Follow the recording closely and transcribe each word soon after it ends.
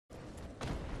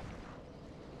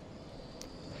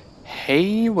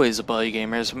Hey, what is up, all you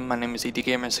gamers? My name is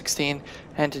EDGamer16,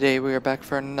 and today we are back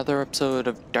for another episode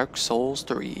of Dark Souls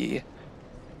 3.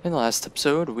 In the last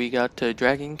episode, we got to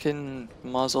Dragonkin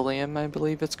Mausoleum, I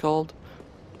believe it's called.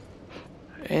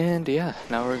 And yeah,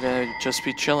 now we're gonna just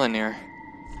be chilling here.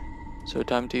 So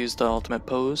time to use the ultimate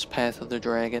pose, Path of the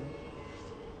Dragon.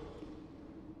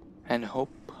 And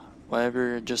hope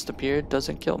whatever just appeared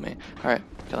doesn't kill me. Alright,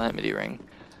 Calamity Ring.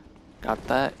 Got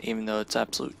that, even though it's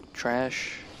absolute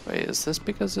trash. Wait, is this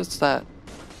because it's that?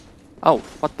 Oh,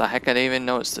 what the heck? I didn't even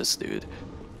notice this dude.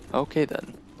 Okay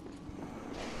then.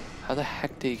 How the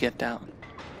heck did he get down?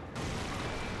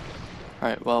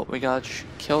 Alright, well, we gotta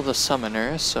kill the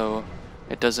summoner so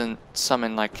it doesn't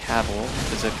summon like Havel,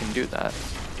 because it can do that.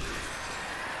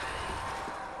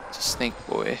 It's a snake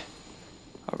boy.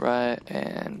 Alright,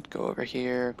 and go over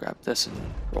here, grab this and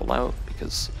roll out,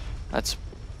 because that's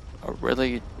a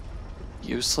really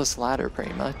useless ladder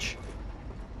pretty much.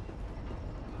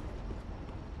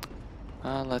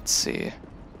 Let's see.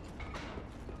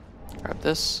 Grab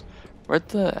this. Where'd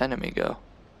the enemy go?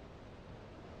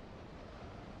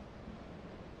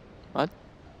 What?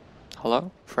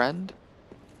 Hello? Friend?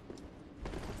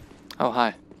 Oh,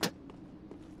 hi.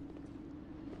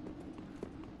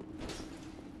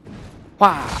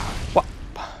 Wow! Whop!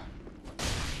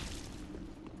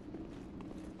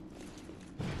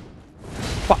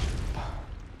 Whop!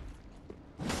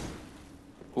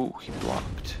 Ooh, he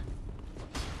blocked.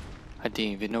 I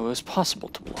didn't even know it was possible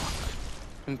to block.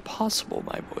 Impossible,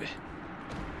 my boy.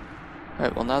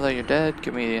 Alright, well now that you're dead,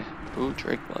 give me... Ooh,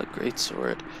 Drake Blood, great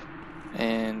sword.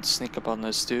 And sneak up on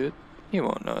this dude. He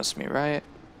won't notice me, right?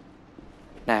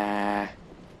 Nah.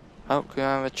 Oh, we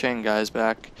have a chain guy's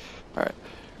back. Alright.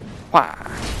 Wah!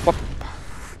 Whoop!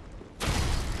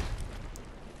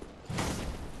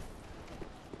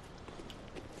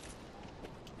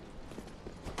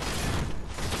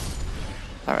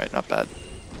 Alright, not bad.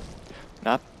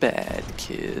 Not bad,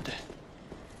 kid.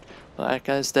 Well, that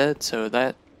guy's dead, so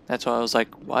that's why I was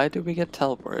like, why did we get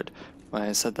teleported when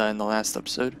I said that in the last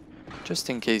episode?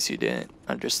 Just in case you didn't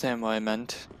understand what I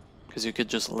meant. Because you could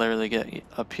just literally get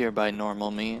up here by normal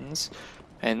means.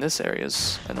 And this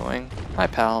area's annoying. Hi,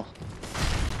 pal.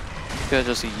 You could have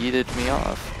just yeeted me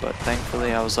off, but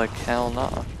thankfully I was like, hell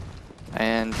no.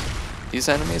 And these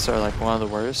enemies are like one of the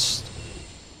worst.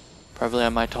 Probably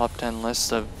on my top 10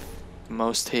 list of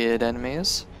most hated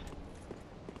enemies.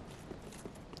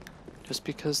 Just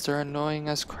because they're annoying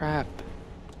as crap.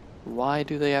 Why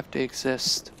do they have to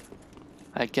exist?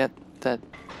 I get that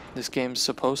this game's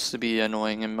supposed to be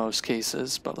annoying in most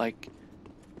cases, but like,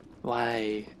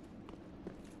 why?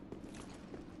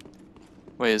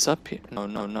 Wait, is up here?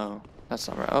 No. That's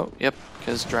not right. Oh, yep,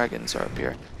 because dragons are up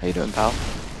here. How you doing, pal?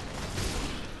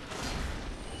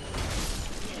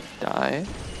 Die.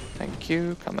 Thank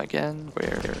you. Come again.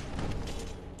 Where?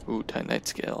 Ooh, Titanite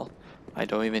scale. I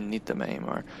don't even need them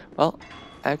anymore. Well,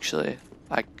 actually,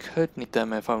 I could need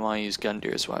them if I want to use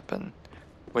Gundir's weapon,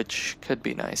 which could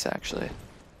be nice, actually.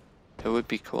 It would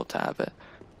be cool to have it.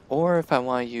 Or if I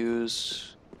want to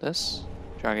use this,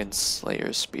 Dragon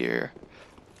Slayer Spear.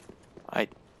 Now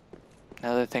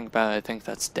that I think about it, I think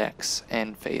that's Dex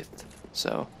and Faith,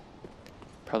 so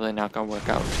probably not gonna work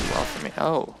out too well for me.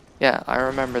 Oh, yeah, I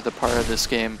remember the part of this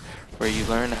game where you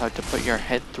learn how to put your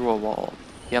head through a wall.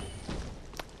 Yep.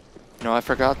 You know, I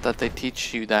forgot that they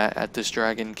teach you that at this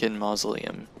Dragonkin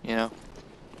Mausoleum, you know?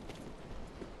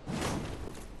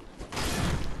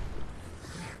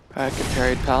 Alright, get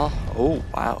parried, pal. Oh,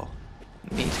 wow.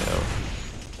 Neato.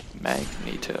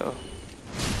 Magneto.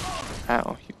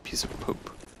 Ow, you piece of poop.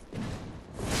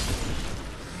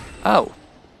 Oh.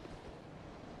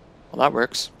 Well, that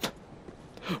works.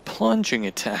 Plunging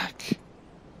attack.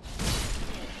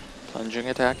 Plunging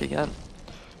attack again.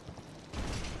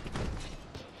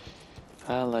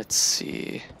 Let's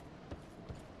see.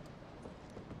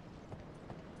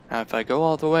 Now, if I go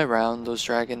all the way around, those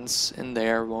dragons in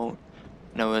there won't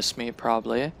notice me,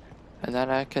 probably. And then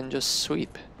I can just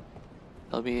sweep.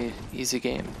 It'll be easy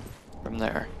game from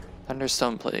there.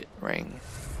 Thunderstone Plate Ring,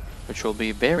 which will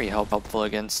be very helpful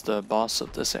against the boss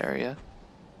of this area.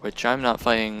 Which I'm not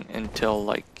fighting until,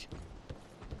 like,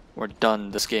 we're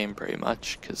done this game, pretty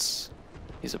much, because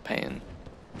he's a pain.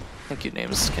 Thank you,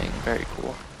 Nameless King. Very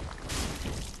cool.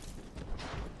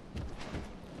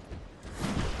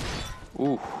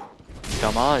 Ooh,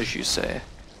 damage, you say?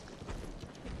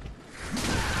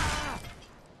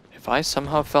 If I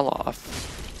somehow fell off...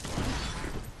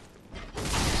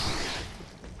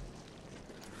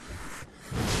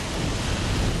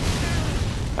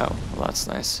 Oh, well that's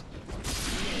nice.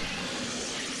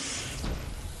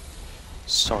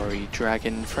 Sorry,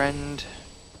 dragon friend.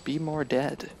 Be more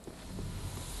dead.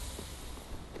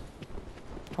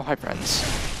 Oh, hi, friends.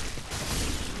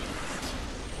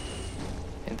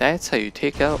 And that's how you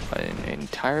take out an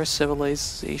entire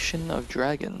civilization of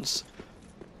dragons.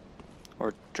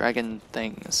 Or dragon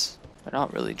things. They're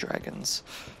not really dragons.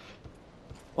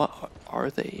 What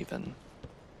are they even?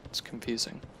 It's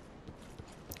confusing.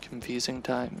 Confusing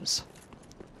times.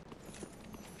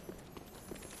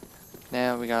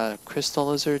 Now we got a crystal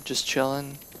lizard just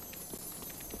chilling.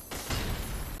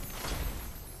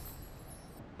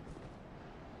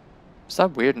 Is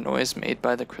that weird noise made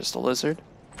by the crystal lizard?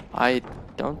 I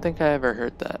don't think I ever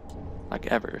heard that. Like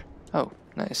ever. Oh,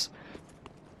 nice.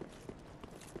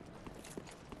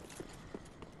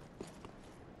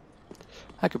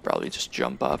 I could probably just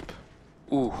jump up.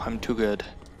 Ooh, I'm too good.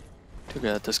 Too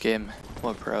good at this game.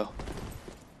 What pro.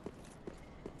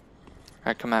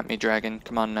 Alright, come at me, dragon.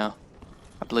 Come on now.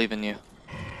 I believe in you.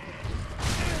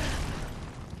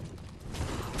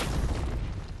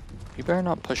 You better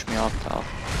not push me off, pal.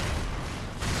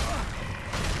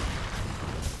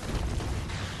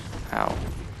 Ow.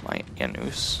 My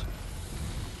anus.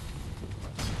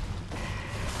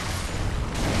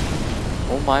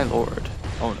 Oh my lord.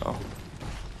 Oh no.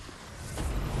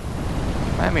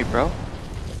 Come at me, bro.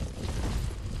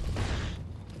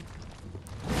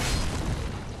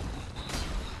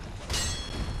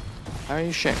 How are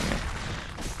you shitting me?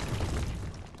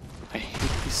 I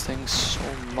hate these things so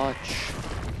much.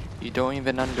 You don't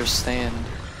even understand.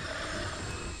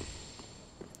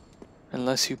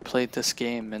 Unless you played this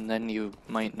game, and then you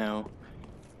might know.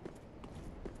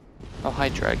 Oh, hi,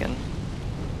 dragon.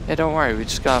 Yeah, don't worry, we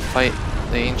just gotta fight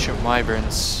the ancient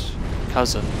wyvern's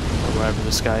cousin, or whatever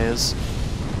this guy is.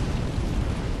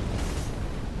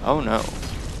 Oh no.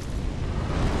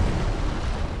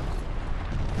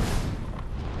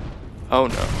 Oh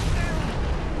no.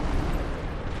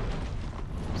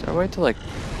 Is there a way to, like,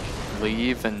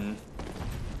 leave and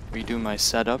redo my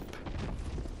setup?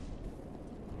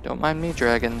 Don't mind me,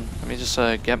 dragon. Let me just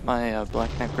get my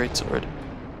Black Knight Greatsword.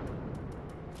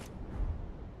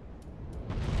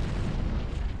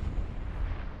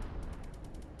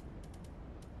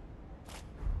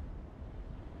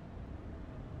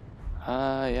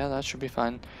 Yeah, that should be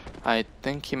fine. I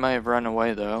think he might have run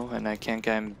away though, and I can't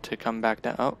get him to come back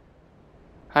down. Oh.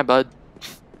 Hi, bud.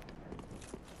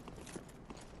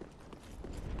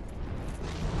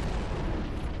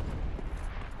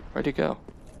 Where'd he go?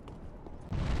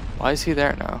 Why is he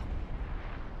there now?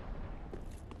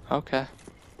 Okay.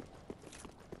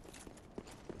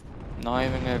 Not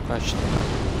even gonna question that.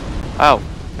 Oh,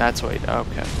 that's what he does.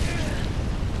 Okay.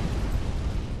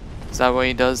 Is that what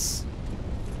he does?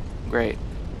 Great,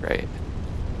 great.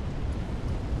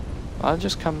 I'll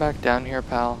just come back down here,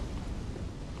 pal.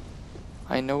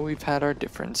 I know we've had our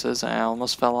differences, and I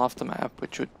almost fell off the map,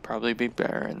 which would probably be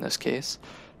better in this case.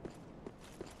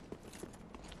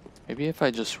 Maybe if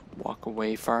I just walk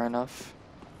away far enough.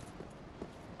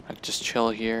 I could just chill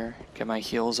here, get my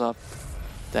heals up,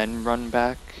 then run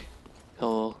back.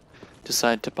 He'll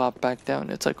decide to pop back down.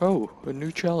 It's like, oh, a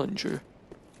new challenger.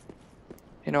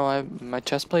 You know, my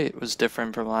chest plate was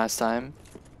different from last time.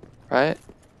 Right?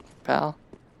 Pal?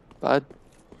 Bud?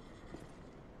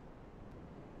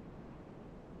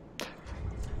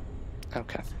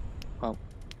 Okay. Well,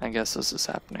 I guess this is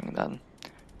happening then.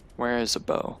 Where is a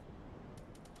bow?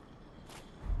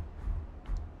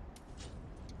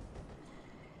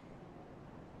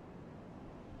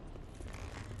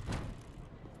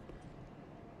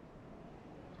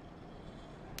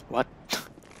 What?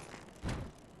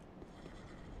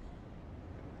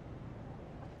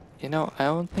 You know, I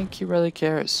don't think he really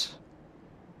cares.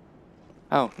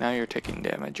 Oh, now you're taking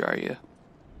damage, are you?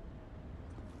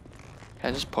 Can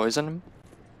I just poison him?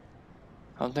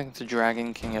 I don't think the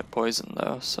dragon can get poisoned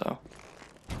though, so.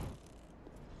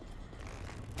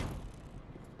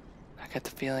 I get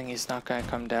the feeling he's not gonna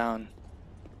come down.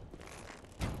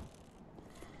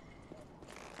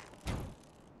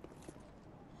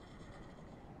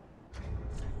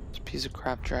 It's a piece of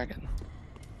crap dragon.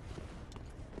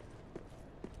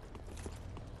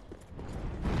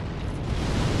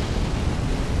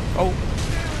 Oh!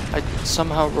 I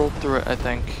somehow rolled through it, I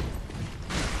think.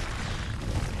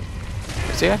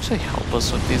 Does he actually help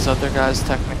us with these other guys,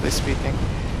 technically speaking?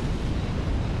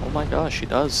 Oh my gosh, he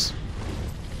does.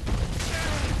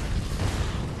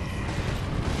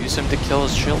 Use him to kill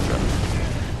his children.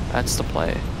 That's the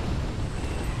play.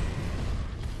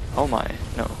 Oh my,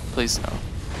 no, please no.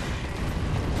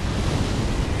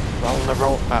 Roll the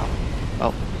roll. Wow.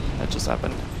 Well, that just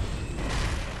happened.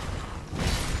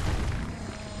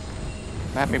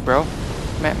 Come at me, bro.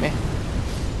 Come at me.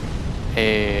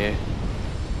 Hey.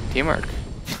 Teamwork.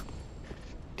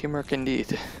 Teamwork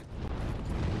indeed.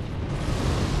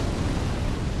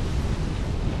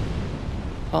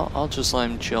 I'll just let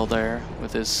him chill there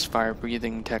with his fire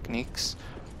breathing techniques.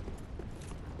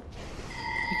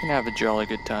 He can have a jolly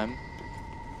good time.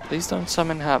 Please don't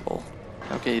summon Havel.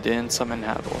 Okay, he didn't summon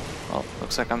Havel. Well,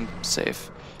 looks like I'm safe.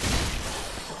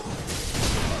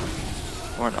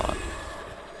 Or not.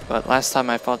 But last time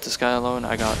I fought this guy alone,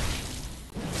 I got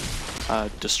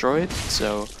destroyed,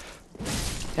 so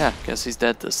yeah, guess he's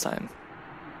dead this time.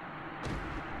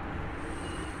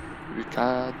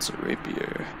 Ricard's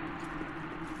rapier.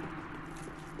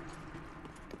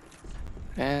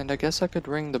 And I guess I could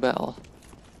ring the bell.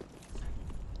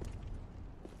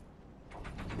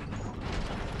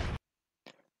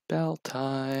 Bell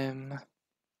time.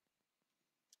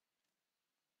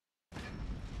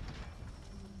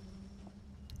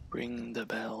 Ring the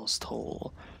bells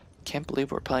toll. Can't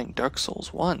believe we're playing Dark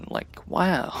Souls 1. Like,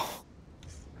 wow.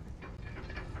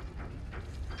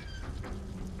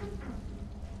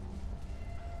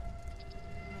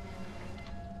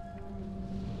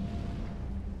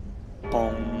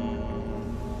 Boom.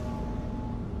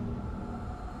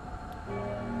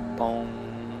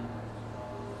 Boom.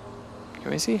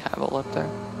 Can we see Havel up there?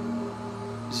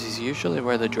 'Cause he's usually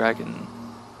where the dragon,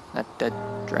 that dead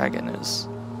dragon is.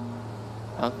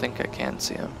 I don't think I can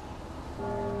see him.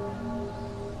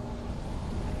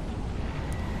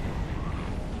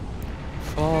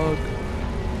 Fog.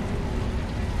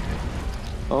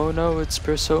 Oh no, it's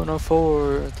Persona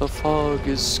 4. The fog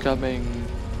is coming.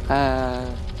 Ah.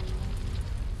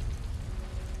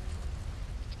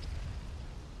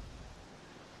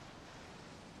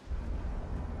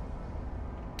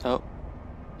 Oh.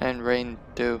 And rain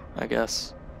too, I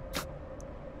guess.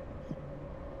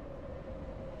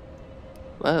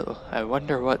 Whoa, I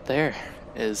wonder what there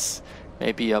is.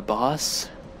 Maybe a boss?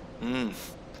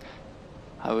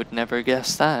 I would never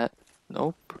guess that.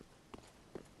 Nope.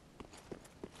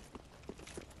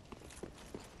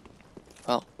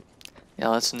 Well, yeah,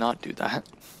 let's not do that.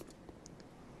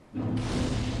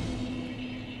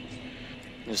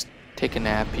 Just take a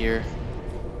nap here.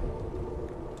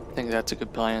 I think that's a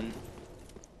good plan.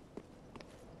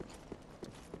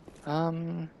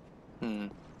 I'm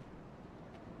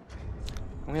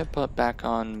gonna put back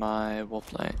on my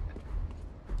Wolf Knight.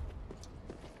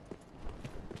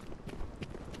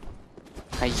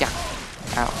 Hiya!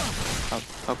 Ow. Oh,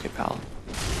 okay, pal.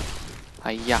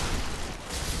 Hiya.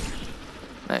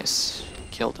 Nice.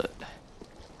 Killed it.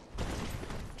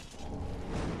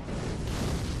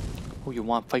 Oh, you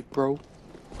want fight, bro?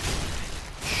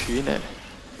 Shit.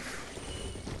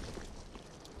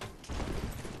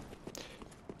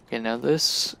 Okay, now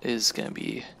this is gonna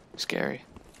be scary.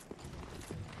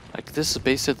 Like, this is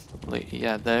basically,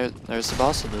 yeah, there's the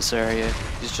boss of this area.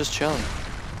 He's just chilling.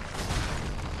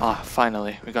 Ah,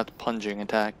 finally, we got the plunging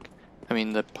attack. I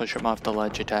mean, the push him off the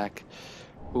ledge attack.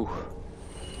 Ooh.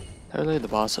 They're really the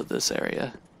boss of this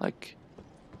area. Like,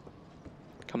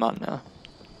 come on now.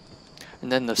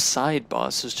 And then the side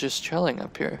boss is just chilling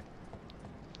up here.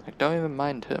 Like, don't even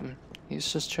mind him.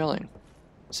 He's just chilling.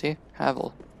 See?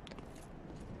 Havel.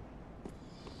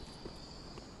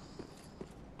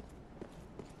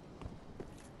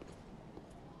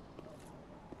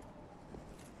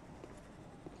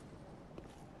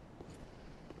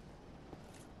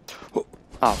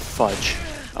 Oh, fudge.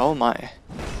 Oh my.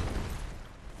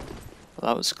 Well,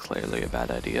 that was clearly a bad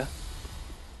idea.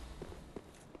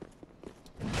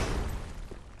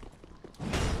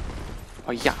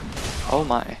 Oh yeah. Oh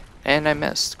my. And I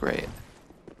missed. Great.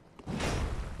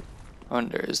 I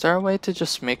wonder, is there a way to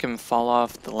just make him fall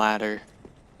off the ladder?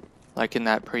 Like in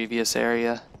that previous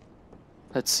area?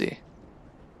 Let's see.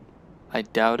 I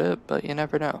doubt it, but you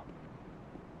never know.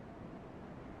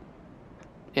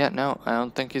 Yeah, no, I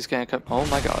don't think he's gonna come. Oh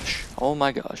my gosh. Oh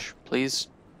my gosh. Please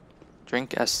drink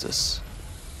Estus.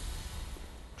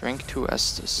 Drink to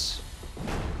Estus.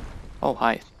 Oh,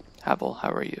 hi. Havel,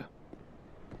 how are you?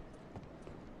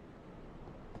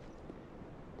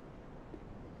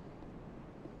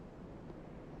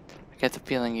 I get the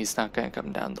feeling he's not gonna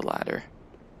come down the ladder.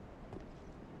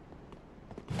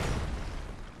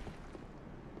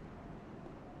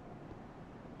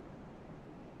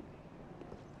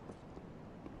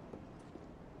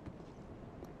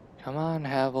 Come on,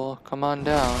 Havel. Come on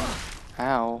down.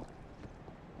 Ow.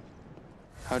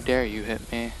 How dare you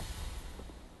hit me?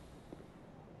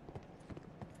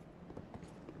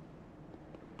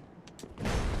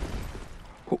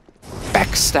 Ooh,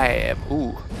 backstab!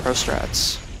 Ooh, pro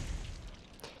strats.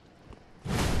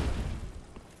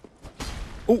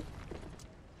 Ooh!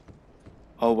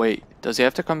 Oh wait, does he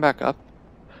have to come back up?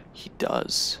 He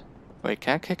does. Wait,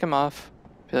 can I kick him off?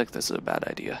 I feel like this is a bad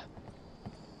idea.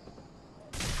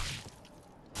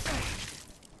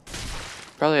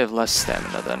 Probably have less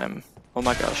stamina than him. Oh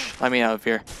my gosh, let me out of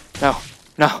here. No,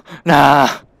 no,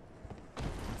 nah!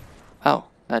 Oh,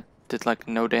 that did like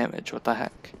no damage, what the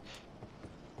heck?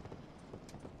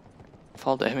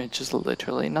 Fall damage is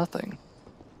literally nothing.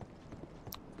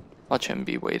 Watch him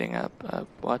be waiting up.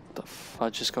 What the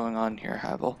fudge is going on here,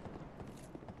 Havel?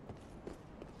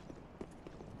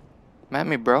 Come at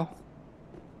me, bro.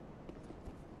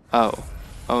 Oh.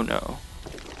 Oh no.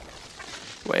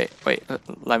 Wait,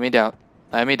 let me down.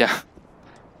 Let me down.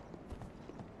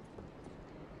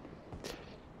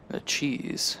 The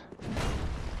cheese.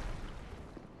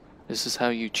 This is how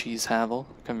you cheese Havel.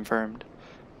 Confirmed.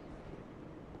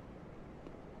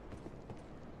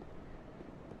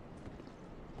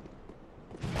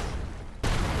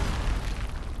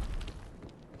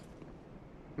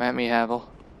 Come at me, Havel.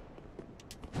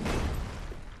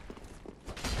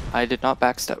 I did not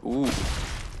backstab. Ooh.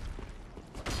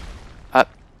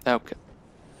 Okay.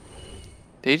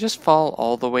 Did he just fall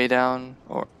all the way down?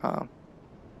 Or,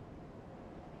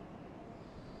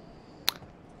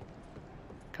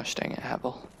 Gosh dang it,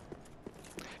 Havel.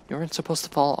 You weren't supposed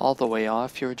to fall all the way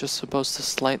off, you were just supposed to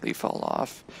slightly fall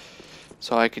off.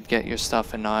 So I could get your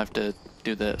stuff and not have to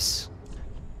do this.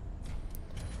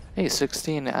 Hey,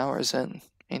 16 hours in.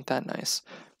 Ain't that nice?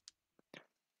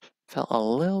 Felt a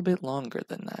little bit longer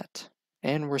than that.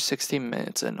 And we're 16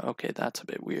 minutes in. Okay, that's a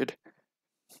bit weird.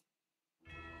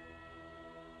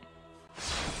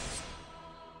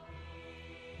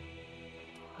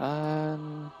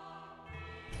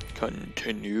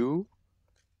 Continue.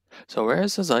 So where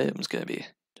is his items gonna be?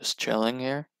 Just chilling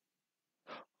here?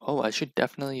 Oh, I should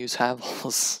definitely use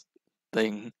Havel's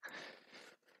thing.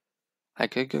 I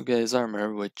could go get his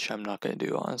armor, which I'm not gonna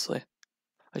do, honestly.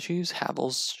 I should use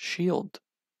Havel's shield.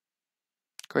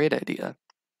 Great idea.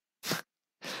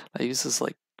 That uses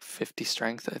like 50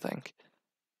 strength, I think.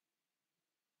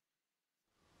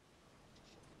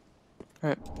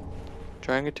 Alright.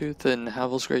 Dragon Tooth and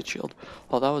Havel's Great Shield.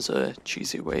 Well, that was a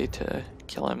cheesy way to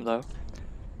kill him, though.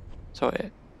 So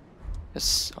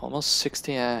it's almost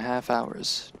 16 and a half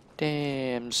hours.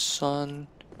 Damn, son.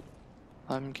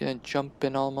 I'm gonna jump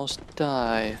and almost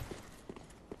die.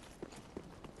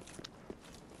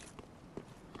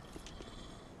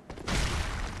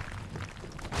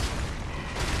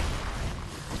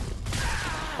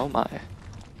 Oh my.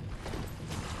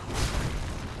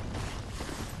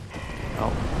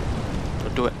 No.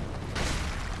 Don't do it.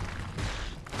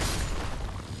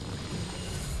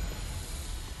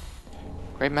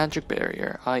 Great Magic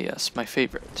Barrier. Ah yes, my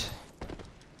favorite.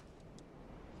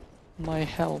 My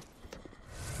health.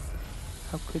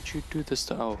 How could you do this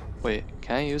to— oh, wait.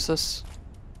 Can I use this?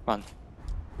 Come on.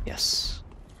 Yes.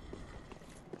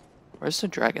 Where's the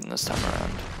dragon this time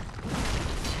around?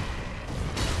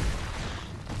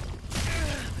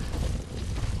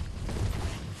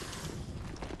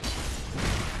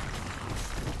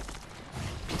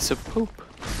 Piece of poop.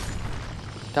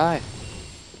 Die.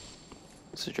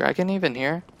 Is the dragon even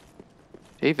here?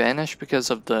 Did he vanish because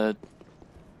of the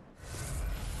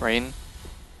rain?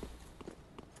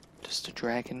 Does the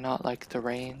dragon not like the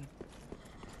rain?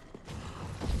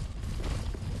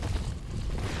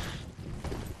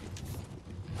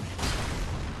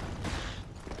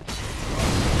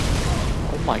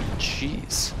 Oh my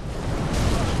jeez.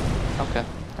 Okay,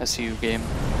 I see you, game.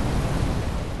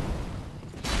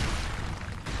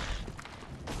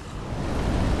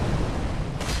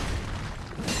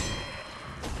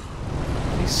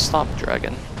 Please stop,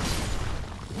 dragon.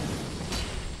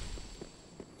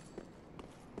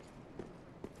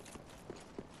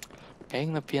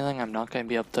 Getting the feeling I'm not going to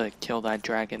be able to kill that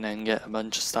dragon and get a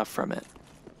bunch of stuff from it.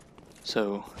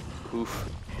 So, oof.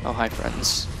 Oh, hi,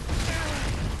 friends.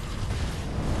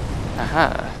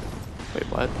 Aha! Wait,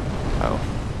 what? Oh,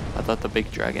 I thought the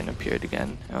big dragon appeared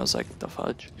again. I was like, the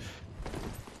fudge?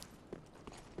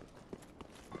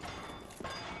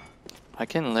 I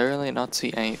can literally not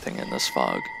see anything in this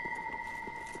fog.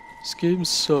 This game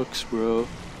sucks, bro.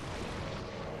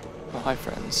 Oh, hi,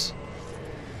 friends.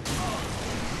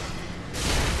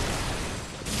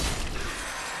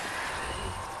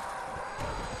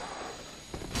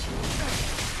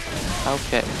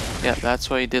 Okay, yeah, that's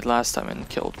what he did last time and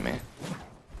killed me.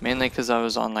 Mainly because I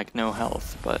was on like no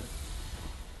health, but...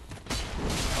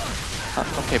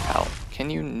 okay, pal, can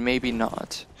you maybe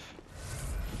not?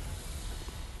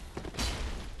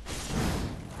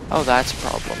 Oh, that's a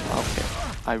problem. Okay,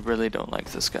 I really don't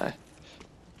like this guy.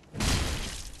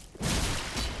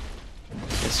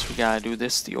 Guess we gotta do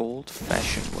this the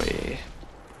old-fashioned way.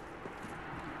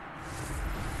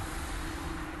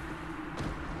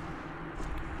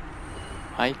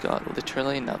 I got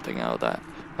literally nothing out of that.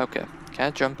 Okay, can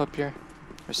I jump up here?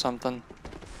 Or something?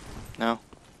 No?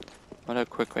 What a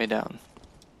quick way down.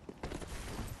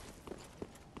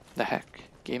 The heck?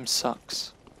 Game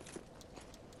sucks.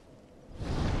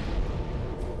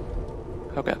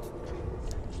 Okay.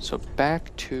 So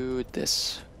back to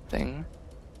this thing.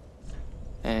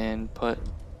 And put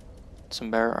some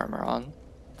bear armor on.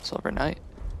 Silver Knight.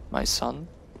 My son.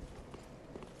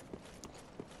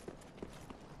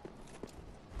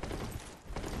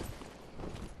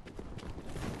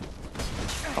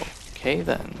 Okay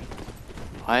then.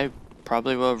 I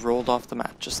probably would have rolled off the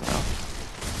mat just now.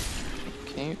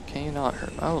 Can you not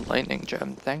hurt? Oh, lightning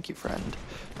gem. Thank you, friend.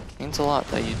 Means a lot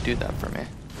that you do that for me.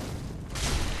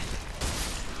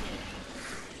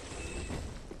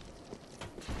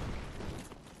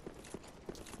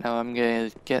 Now I'm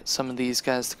gonna get some of these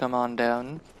guys to come on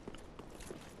down.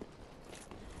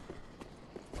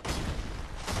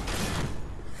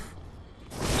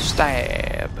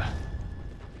 Stab!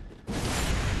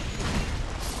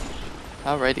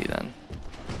 Alrighty then.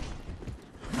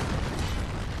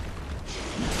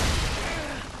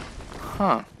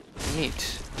 Huh.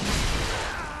 Neat.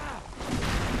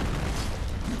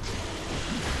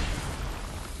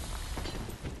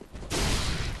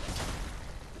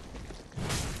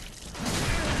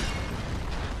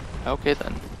 Okay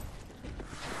then.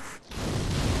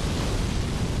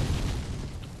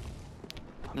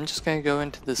 I'm just gonna go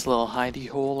into this little hidey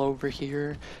hole over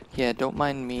here. Yeah, don't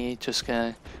mind me, just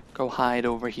gonna go hide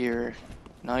over here.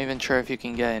 Not even sure if you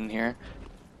can get in here.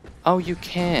 Oh, you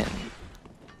can.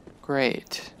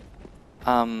 Great.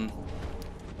 Let me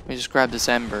just grab this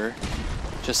ember,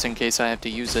 just in case I have to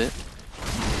use it.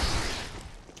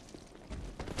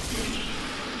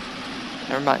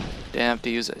 Never mind, didn't have to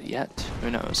use it yet. Who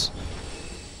knows?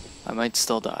 I might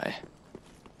still die.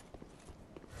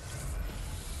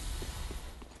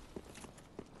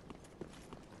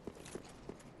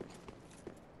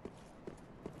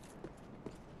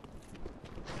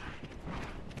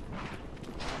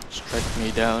 Strike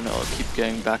me down, I'll keep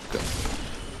getting back up.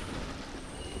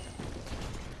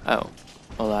 Oh,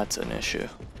 well that's an issue.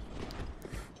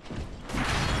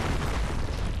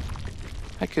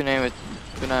 I kunai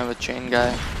with chain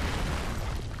guy.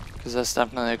 Because that's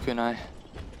definitely a kunai.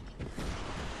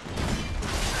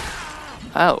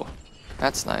 Oh,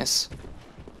 that's nice.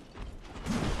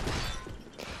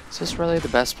 Is this really the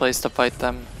best place to fight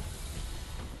them?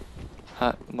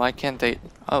 Why can't they?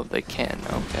 Oh, they can,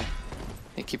 okay.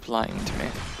 They keep lying to me.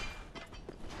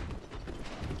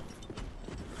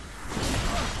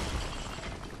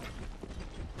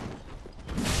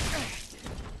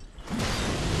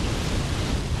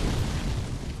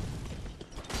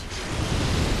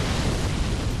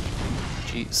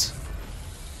 Jeez.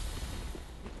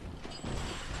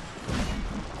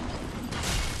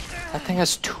 That thing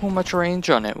has too much range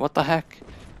on it, what the heck?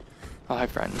 Oh, hi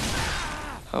friend.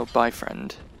 Oh, bye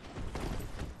friend.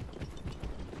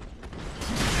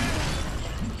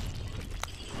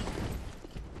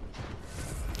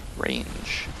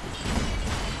 Range.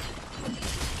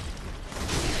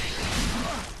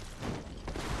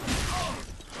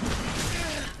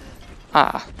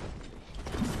 Ah.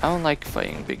 I don't like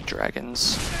fighting big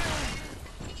dragons.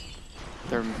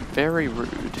 They're very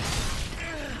rude.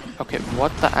 Okay,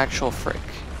 what the actual frick?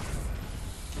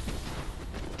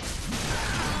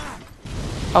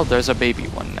 Oh, there's a baby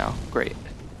one now. Great.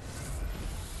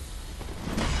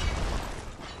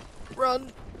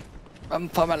 Run! Run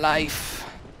for my life!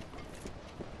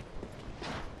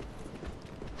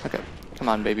 Okay, come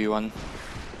on, baby one.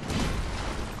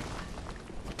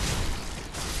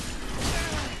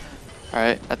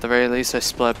 Alright, at the very least I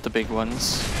split up the big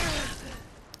ones.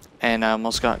 And I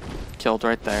almost got killed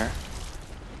right there.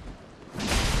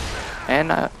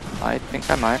 And I think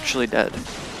I'm actually dead.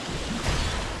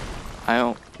 I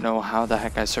don't know how the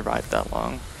heck I survived that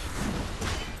long.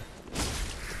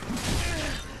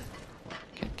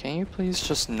 Can you please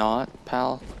just not,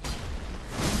 pal?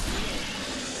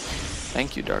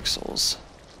 Thank you, Dark Souls.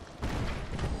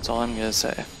 That's all I'm gonna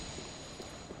say.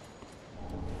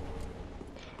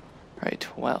 Right,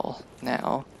 well,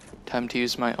 now, time to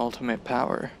use my ultimate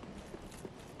power.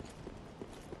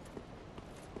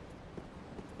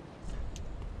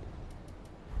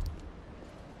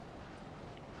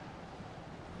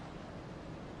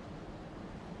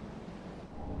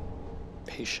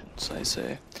 Patience, I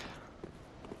say.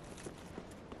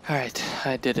 Alright,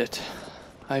 I did it.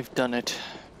 I've done it.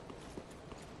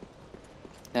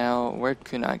 Now, where'd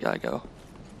Kunai guy go?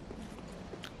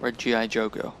 Where'd G.I. Joe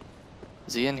go?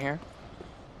 Is he in here?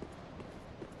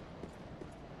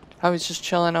 Oh, he's just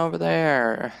chilling over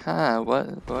there. Huh,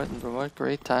 what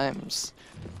great times.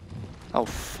 Oh,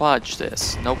 fudge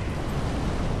this. Nope.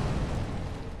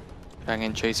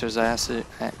 Dragon Chaser's asses.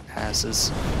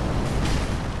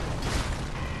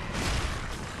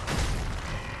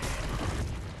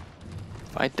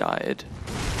 If I died,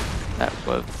 that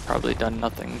would have probably done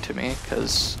nothing to me,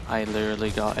 because I literally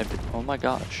got every— oh my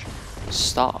gosh.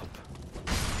 Stop.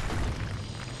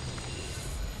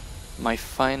 My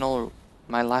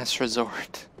last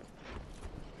resort.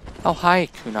 Oh hi,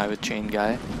 Kunai with Chain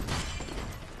Guy.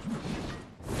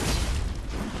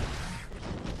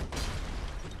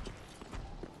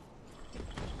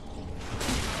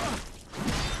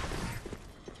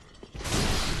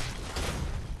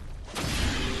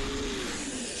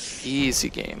 Easy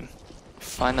game.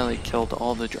 Finally killed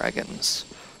all the dragons.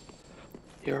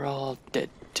 You're all dead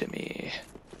to me.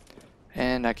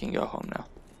 And I can go home now.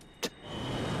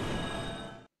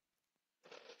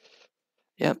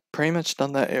 Yep, pretty much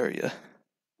done that area.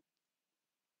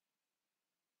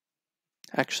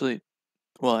 Actually,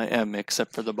 well, I am,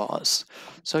 except for the boss.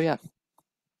 So yeah.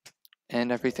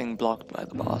 And everything blocked by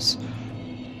the boss.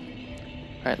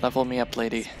 Alright, level me up,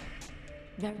 lady.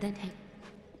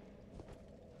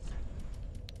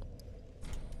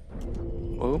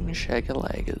 Boom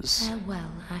shagalagas.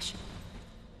 Farewell, Ash.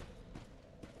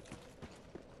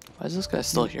 Why is this guy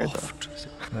still here though?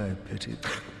 I pity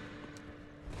them.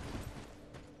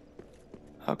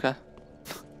 Okay.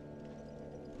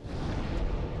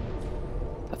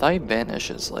 I thought he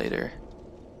vanishes later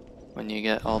when you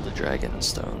get all the dragon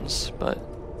stones, but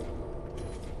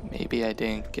maybe I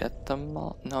didn't get them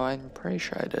all. No, I'm pretty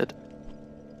sure I did.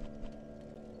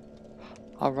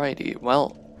 Alrighty,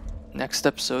 well, next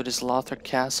episode is Lothric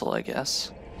Castle, I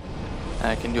guess.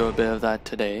 I can do a bit of that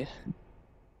today.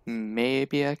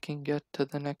 Maybe I can get to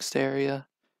the next area.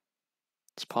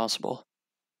 It's possible.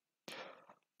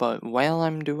 But while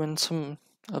I'm doing some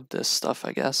of this stuff,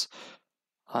 I guess,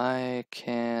 I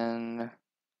can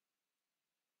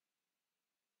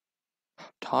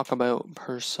talk about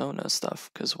Persona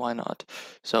stuff, because why not?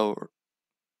 So,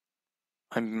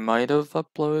 I might have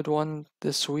uploaded one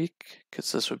this week,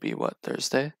 because this would be, what,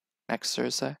 Thursday? Next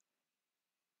Thursday?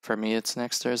 For me, it's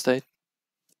next Thursday.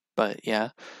 But yeah.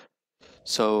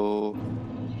 So,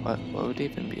 what would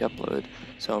even be uploaded?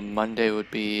 So, Monday would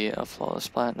be a Flawless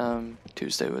Platinum.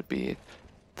 Tuesday would be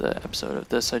the episode of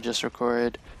this I just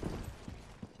recorded.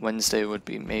 Wednesday would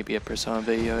be maybe a Persona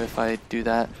video if I do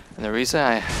that. And the reason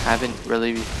I haven't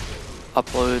really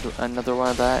uploaded another one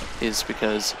of that is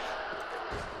because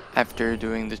after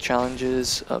doing the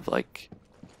challenges of like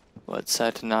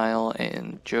Satanile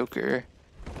and Joker,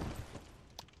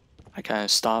 I kind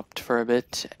of stopped for a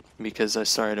bit because I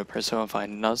started a Persona 5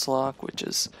 Nuzlocke, which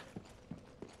is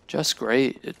just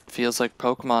great. It feels like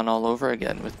Pokemon all over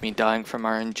again with me dying from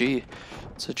RNG.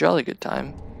 It's a jolly good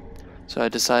time. So I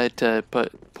decided to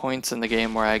put points in the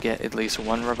game where I get at least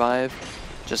one revive,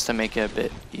 just to make it a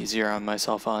bit easier on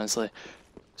myself, honestly.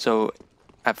 So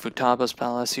at Futaba's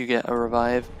Palace you get a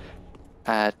revive.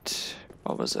 At,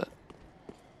 what was it?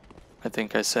 I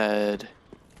think I said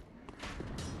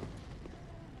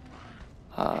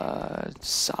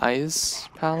Sai's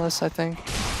Palace, I think.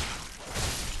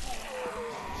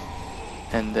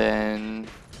 And then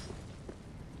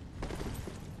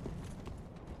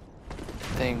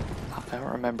I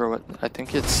don't remember what, I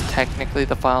think it's technically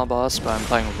the final boss, but I'm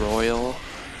playing Royal,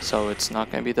 so it's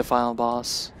not going to be the final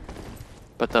boss,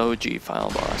 but the OG final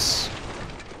boss.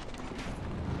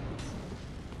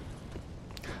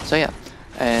 So yeah,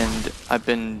 and I've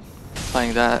been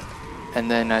playing that, and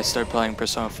then I started playing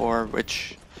Persona 4,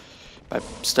 which by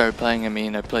started playing I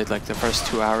mean I played like the first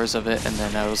 2 hours of it, and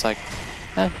then I was like,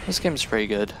 this game's pretty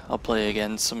good, I'll play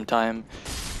again sometime,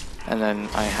 and then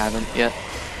I haven't yet.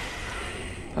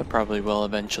 I probably will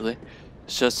eventually.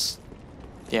 It's just,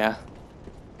 yeah.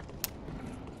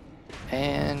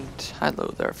 And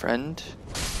hello there, friend.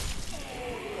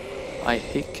 I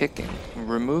hate kicking.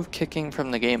 Remove kicking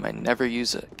from the game. I never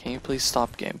use it. Can you please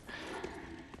stop, game?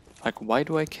 Like, why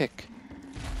do I kick?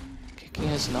 Kicking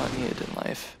is not needed in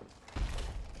life.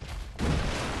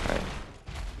 Alright.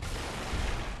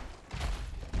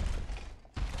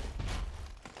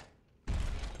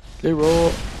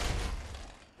 Zero.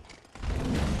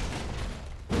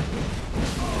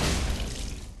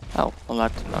 Oh, well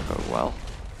that did not go well.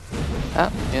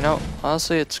 You know,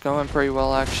 honestly it's going pretty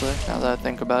well actually, now that I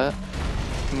think about it.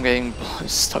 I'm getting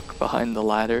stuck behind the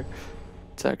ladder.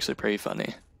 It's actually pretty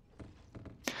funny.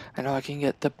 I know I can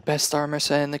get the best armor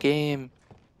set in the game,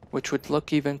 which would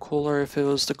look even cooler if it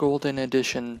was the golden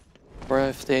edition, or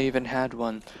if they even had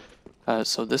one.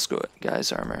 So this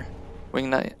guy's armor. Wing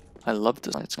Knight. I love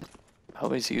this. I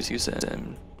always use it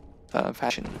in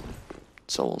Fashion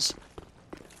Souls.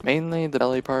 Mainly the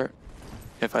belly part,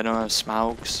 if I don't have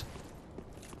Smaugs.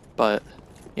 But,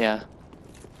 yeah.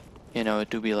 You know, it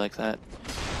do be like that.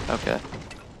 Okay.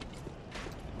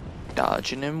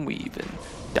 Dodging and weaving.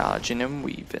 Dodging and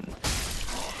weaving.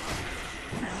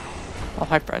 Oh,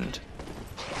 hi, friend.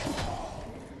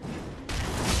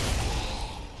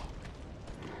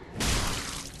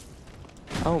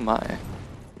 Oh my.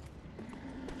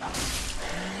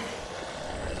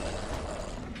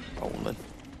 Rolling.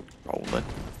 Rolling.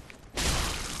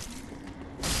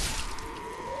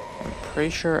 I'm pretty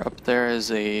sure up there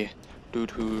is a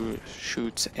dude who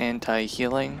shoots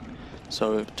anti-healing.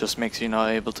 So it just makes you not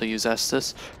able to use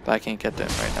Estus. But I can't get them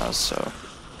right now, so...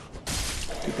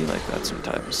 It could be like that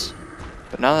sometimes.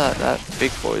 But now that that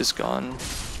big boy's gone,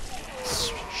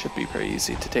 it should be pretty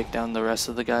easy to take down the rest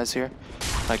of the guys here.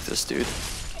 Like this dude.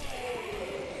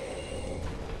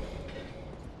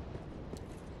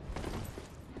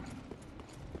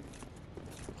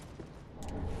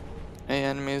 Hey,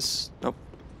 enemies. Nope.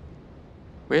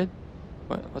 Weird.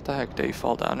 What the heck? Did he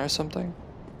fall down or something?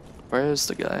 Where is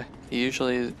the guy? He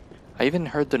usually... I even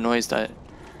heard the noise that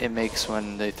it makes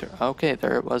when they throw... Okay,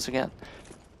 there it was again.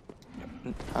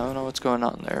 I don't know what's going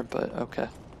on there, but okay.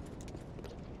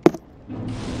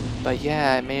 But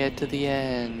yeah, I made it to the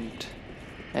end.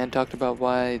 And talked about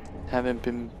why I haven't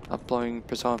been uploading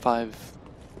Persona 5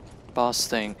 boss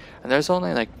thing. And there's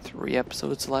only like 3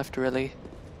 episodes left, really.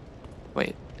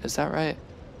 Wait, is that right?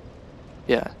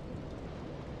 Yeah.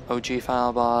 OG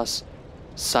final boss,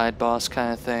 side boss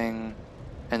kind of thing,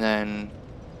 and then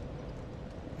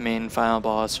main final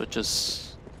boss, which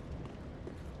is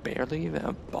barely even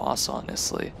a boss,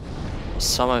 honestly.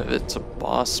 Some of it's a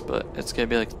boss, but it's gonna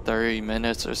be like 30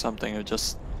 minutes or something of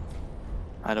just,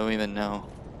 I don't even know.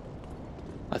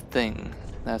 A thing.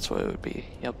 That's what it would be.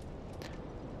 Yep.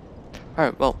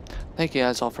 Alright, well, thank you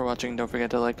guys all for watching. Don't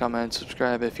forget to like, comment, and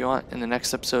subscribe if you want. In the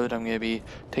next episode, I'm gonna be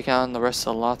taking on the rest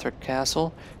of the Lothric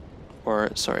Castle.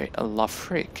 Or, sorry, a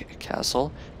Lothric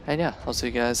Castle. And yeah, I'll see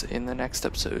you guys in the next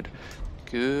episode.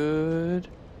 Goodbye.